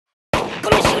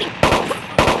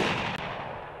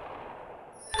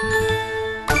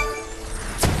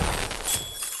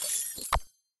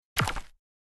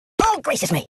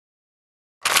gracious me!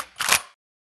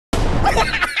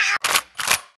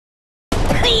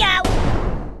 Yow!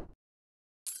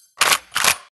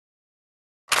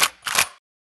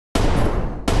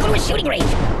 Go to a shooting range!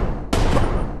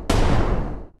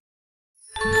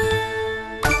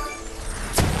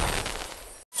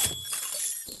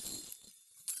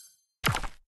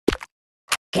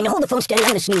 Can you hold the phone steady? I'm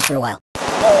gonna snooze for a while.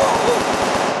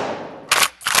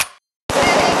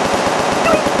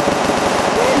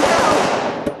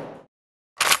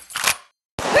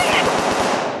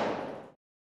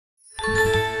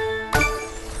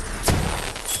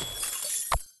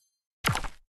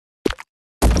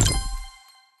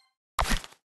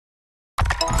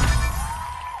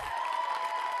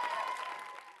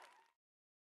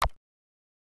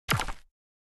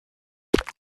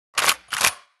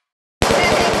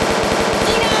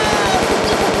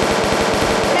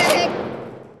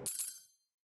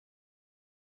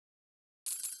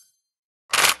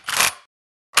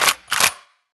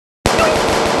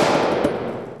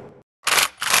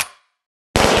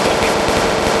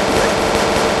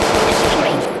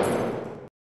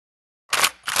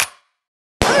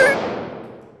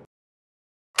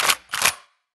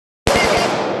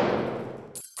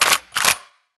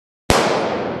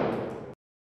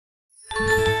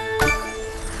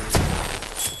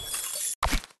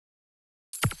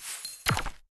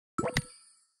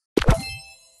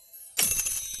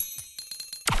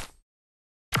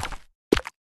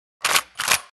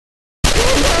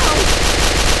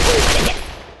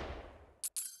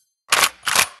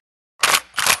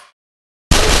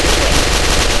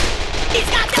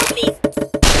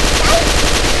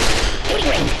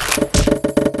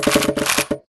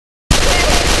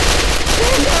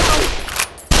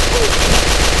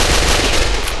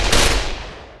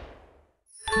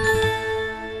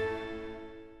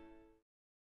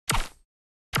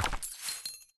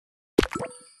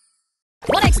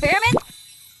 What experiment?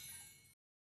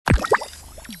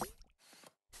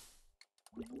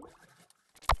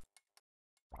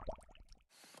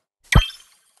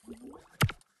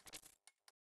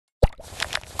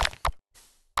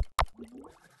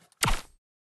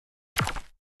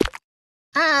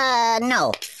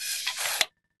 No.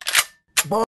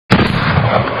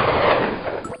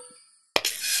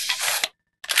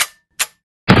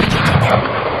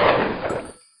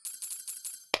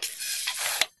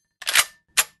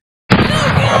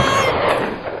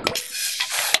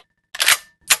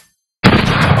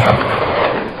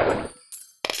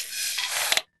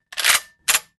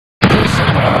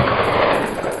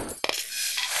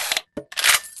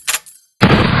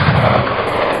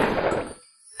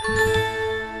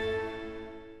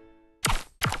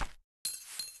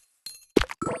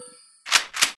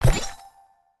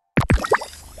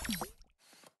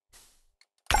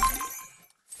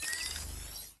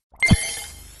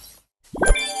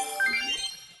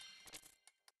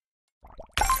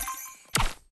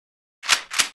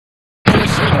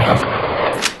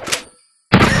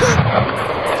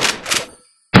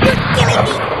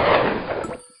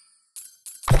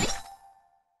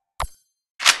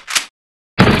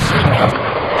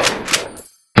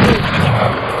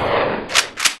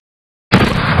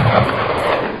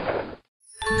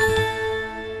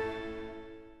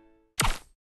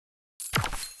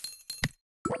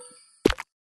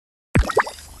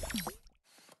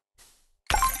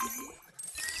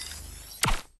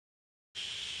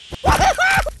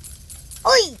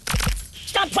 Oi!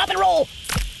 Stop, drop, and roll!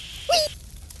 Whee!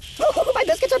 Oh, my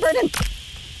biscuits are burning!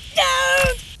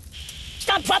 No!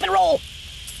 Stop, drop, and roll!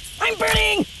 I'm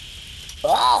burning!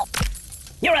 Oh!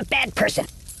 You're a bad person!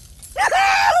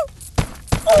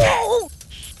 Oh!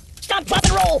 Stop, drop,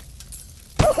 and roll!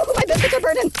 Oh, my biscuits are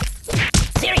burning!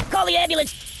 Siri, call the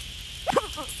ambulance!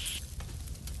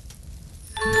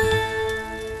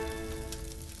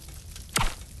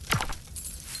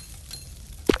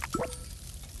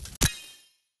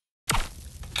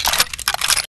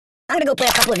 I'm gonna go play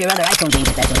a couple of your other iPhone games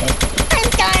if that's okay. I'm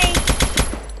dying!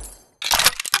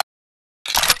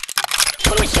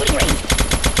 Go to a shooting range!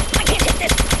 I can't hit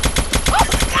this! Oh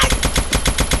my god!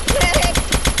 Medic!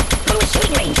 Go to a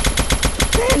shooting range!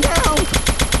 Stand down!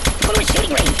 Go to a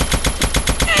shooting range!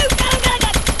 Oh god, oh god, oh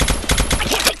god! I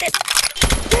can't take this!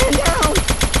 Stand down!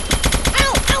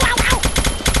 Ow! Ow, ow, ow!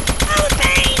 Oh, the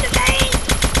pain! The pain!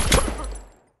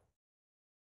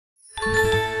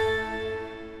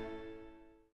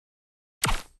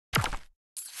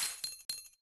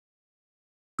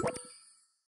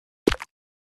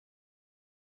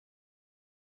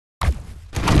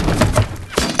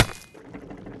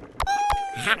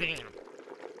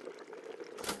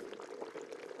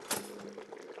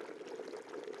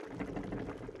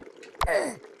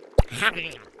 I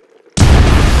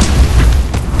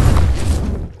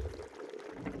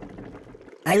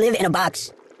live in a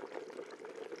box.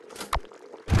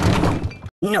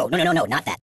 No, not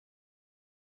that.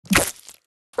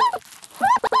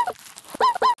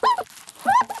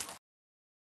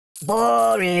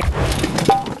 Boring.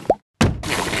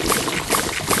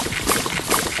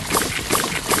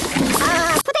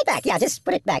 Put it back. Yeah, just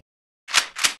put it back.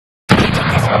 Can't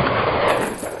take this. Help me!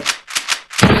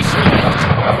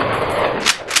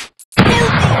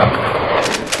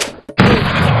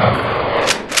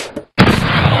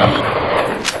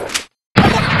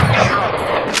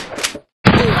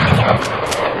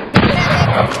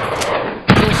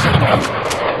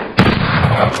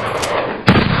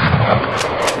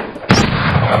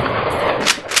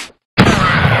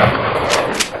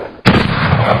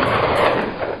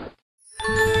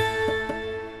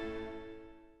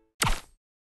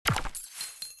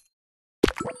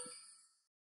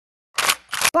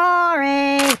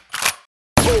 Boring!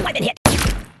 Ooh, I've been hit!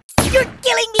 You're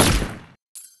killing me!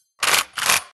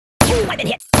 Ooh, I've been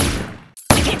hit!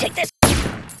 I can't take this!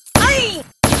 Aye!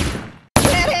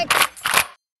 Medic!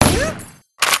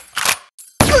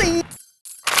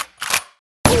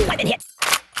 Ooh, I've been hit!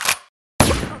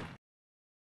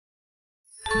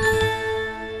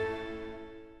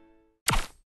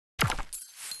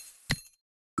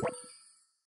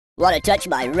 Wanna touch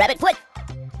my rabbit foot?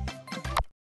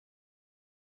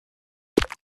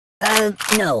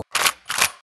 No.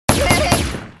 Medic!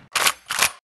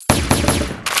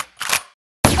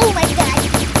 Oh my god!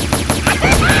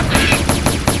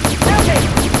 Help me!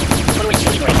 Go to a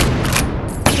shooting range!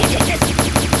 I can't take this!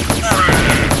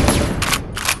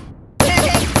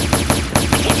 Medic! I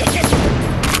can't take this!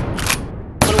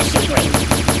 Go to a shooting range!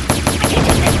 I can't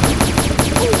take this!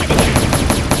 Ooh, I've been hit!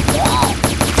 Wall!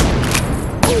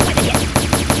 Ooh, I've been hit!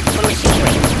 Go to a shooting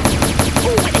range!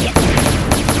 Ooh, I've been hit!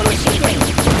 Go to a shooting range!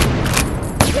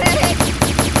 Medic!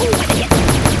 Ooh, I've been hit!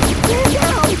 Man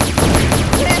down!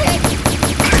 Medic!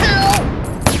 Ow!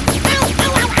 Ow,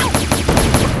 ow, ow, ow!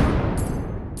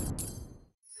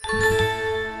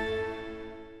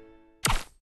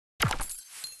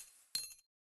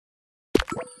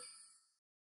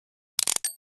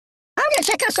 I'm gonna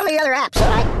check out some of the other apps,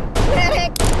 alright?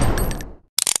 Medic!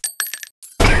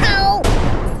 Ow!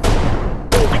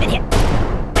 Ooh, I've been hit!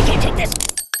 I can't take this!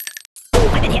 Ooh,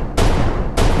 I've been hit!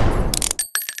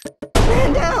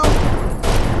 Man down!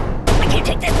 I can't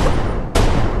take this!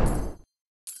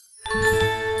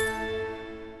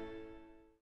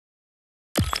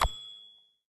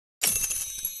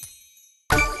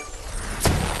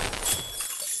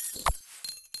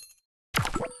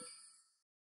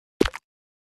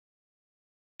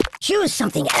 Choose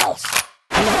something else.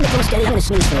 I'm gonna go steady. I'm gonna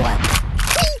snooze for a while.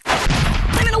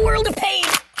 I'm in a world of pain!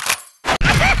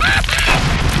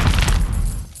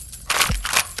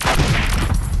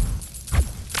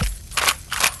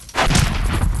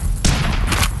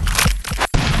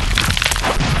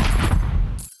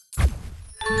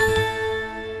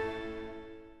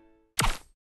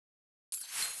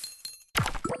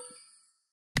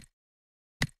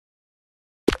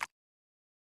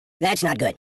 That's not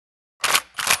good.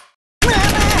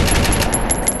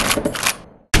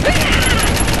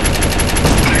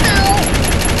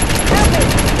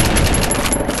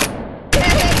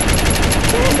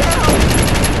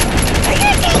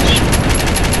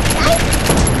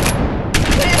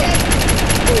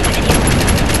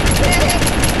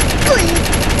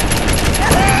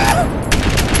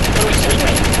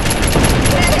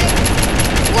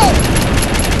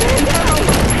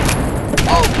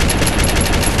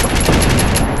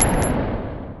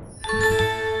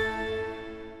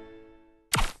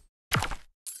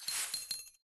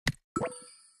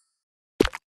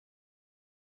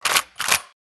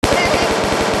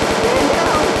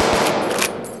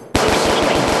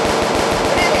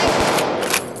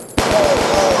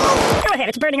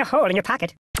 It's burning a hole in your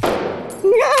pocket.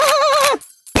 No!